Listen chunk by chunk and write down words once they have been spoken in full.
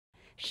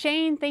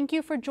Shayne, thank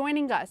you for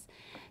joining us.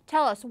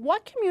 Tell us,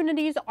 what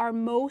communities are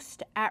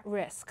most at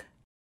risk?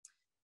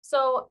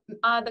 So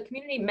the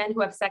community men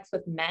who have sex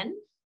with men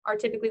are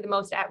typically the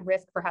most at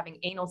risk for having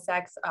anal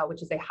sex,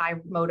 which is a high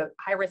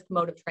risk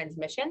mode of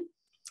transmission.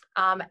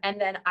 And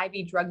then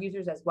IV drug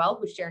users as well,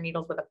 who share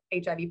needles with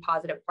a HIV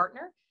positive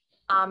partner.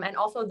 And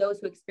also those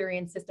who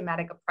experience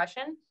systematic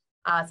oppression,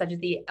 such as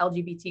the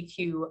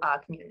LGBTQ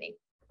community.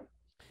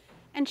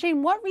 And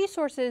Shayne, what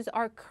resources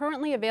are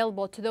currently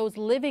available to those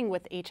living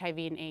with HIV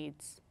and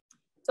AIDS?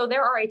 So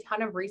there are a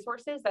ton of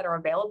resources that are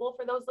available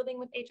for those living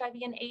with HIV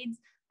and AIDS.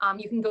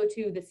 You can go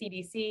to the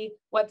CDC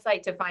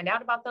website to find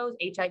out about those,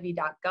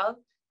 hiv.gov.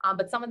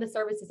 But some of the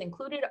services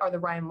included are the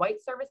Ryan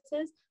White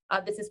services.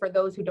 This is for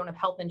those who don't have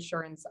health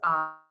insurance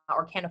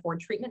or can't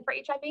afford treatment for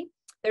HIV.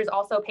 There's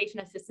also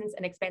patient assistance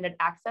and expanded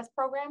access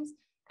programs.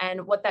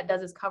 And what that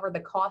does is cover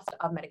the cost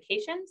of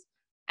medications.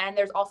 And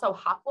there's also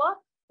HOPWA,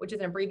 which is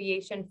an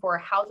abbreviation for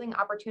housing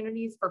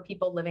opportunities for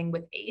people living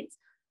with AIDS.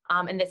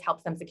 And this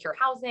helps them secure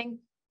housing.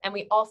 And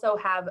we also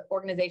have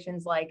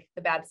organizations like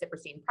the Bab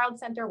Sipperstein Proud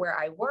Center, where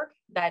I work,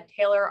 that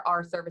tailor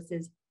our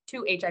services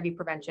to HIV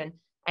prevention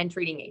and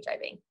treating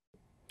HIV.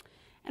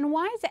 And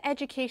why is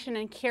education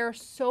and care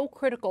so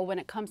critical when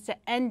it comes to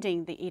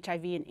ending the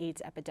HIV and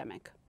AIDS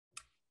epidemic?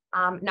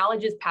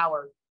 Knowledge is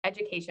power.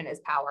 Education is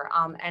power.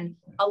 And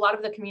a lot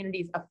of the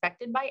communities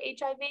affected by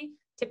HIV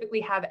typically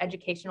have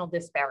educational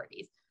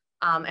disparities.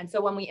 And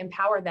so when we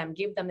empower them,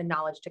 give them the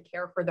knowledge to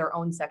care for their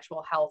own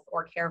sexual health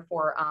or care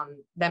for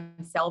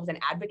themselves and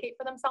advocate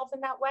for themselves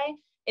in that way,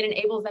 it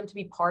enables them to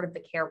be part of the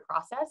care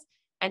process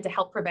and to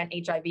help prevent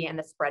HIV and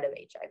the spread of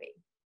HIV.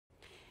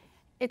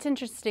 It's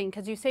interesting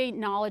because you say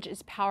knowledge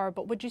is power,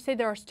 but would you say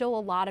there are still a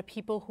lot of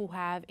people who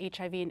have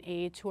HIV and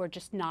AIDS who are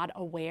just not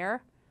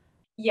aware?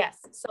 Yes,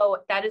 so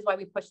that is why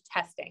we push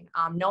testing.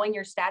 Knowing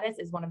your status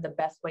is one of the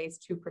best ways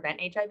to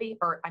prevent HIV,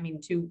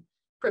 to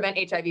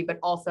prevent HIV, but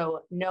also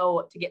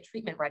know to get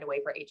treatment right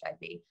away for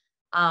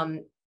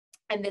HIV.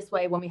 And this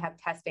way, when we have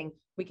testing,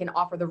 we can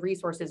offer the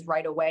resources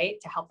right away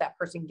to help that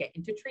person get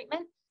into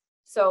treatment.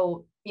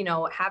 So,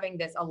 having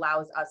this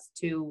allows us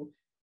to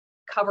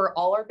cover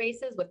all our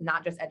bases with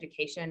not just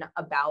education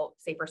about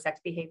safer sex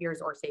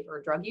behaviors or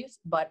safer drug use,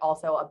 but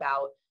also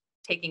about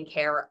taking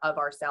care of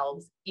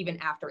ourselves even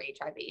after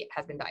HIV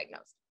has been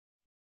diagnosed.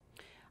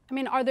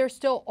 Are there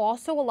still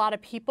also a lot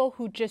of people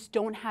who just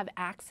don't have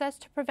access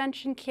to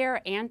prevention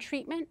care and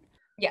treatment?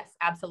 Yes,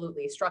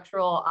 absolutely.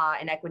 Structural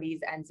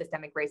inequities and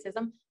systemic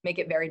racism make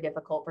it very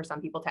difficult for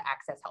some people to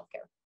access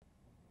healthcare.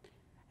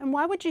 And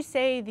why would you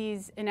say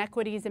these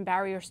inequities and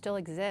barriers still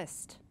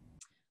exist?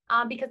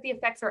 Because the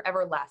effects are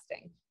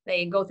everlasting.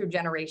 They go through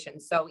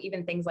generations. So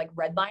even things like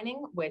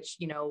redlining, which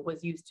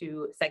was used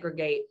to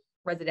segregate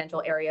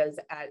residential areas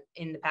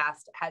in the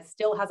past,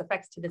 still has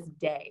effects to this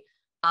day.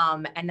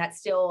 And that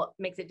still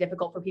makes it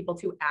difficult for people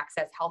to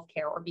access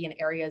healthcare or be in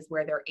areas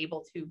where they're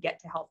able to get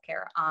to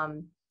healthcare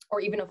or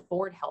even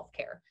afford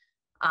healthcare.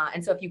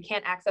 And so if you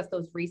can't access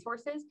those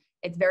resources,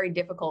 it's very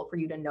difficult for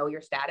you to know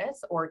your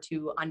status or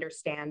to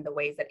understand the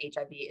ways that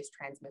HIV is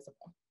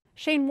transmissible.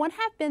 Shayne, what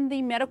have been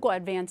the medical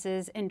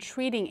advances in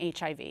treating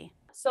HIV?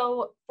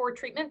 So for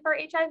treatment for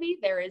HIV,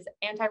 there is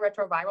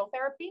antiretroviral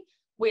therapy,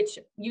 which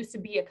used to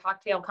be a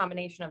cocktail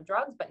combination of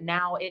drugs, but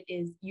now it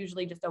is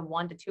usually just a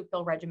 1 to 2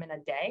 pill regimen a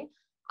day.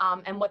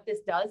 And what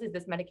this does is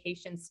this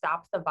medication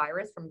stops the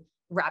virus from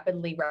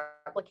rapidly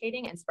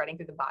replicating and spreading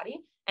through the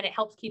body. And it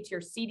helps keep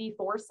your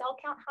CD4 cell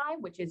count high,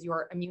 which is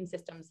your immune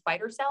system's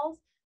fighter cells.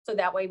 So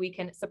that way we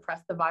can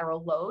suppress the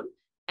viral load.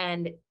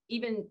 And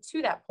even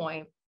to that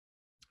point,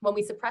 when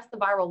we suppress the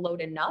viral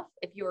load enough,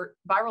 if your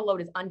viral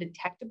load is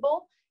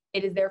undetectable,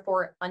 it is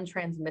therefore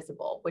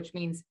untransmissible, which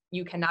means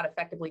you cannot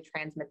effectively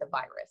transmit the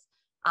virus.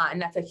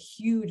 And that's a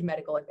huge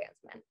medical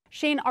advancement.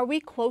 Shayne, are we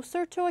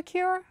closer to a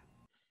cure?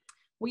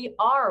 We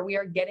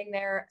are getting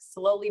there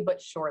slowly but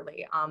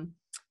surely.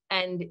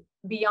 And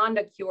beyond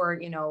a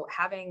cure,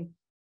 having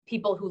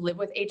people who live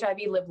with HIV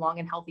live long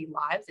and healthy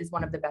lives is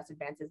one of the best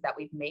advances that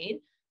we've made,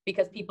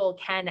 because people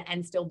can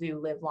and still do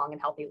live long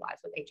and healthy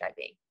lives with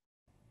HIV.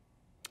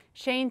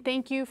 Shayne,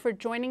 thank you for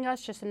joining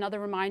us. Just another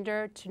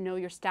reminder to know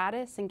your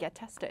status and get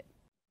tested.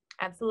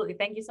 Absolutely.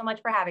 Thank you so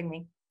much for having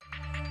me.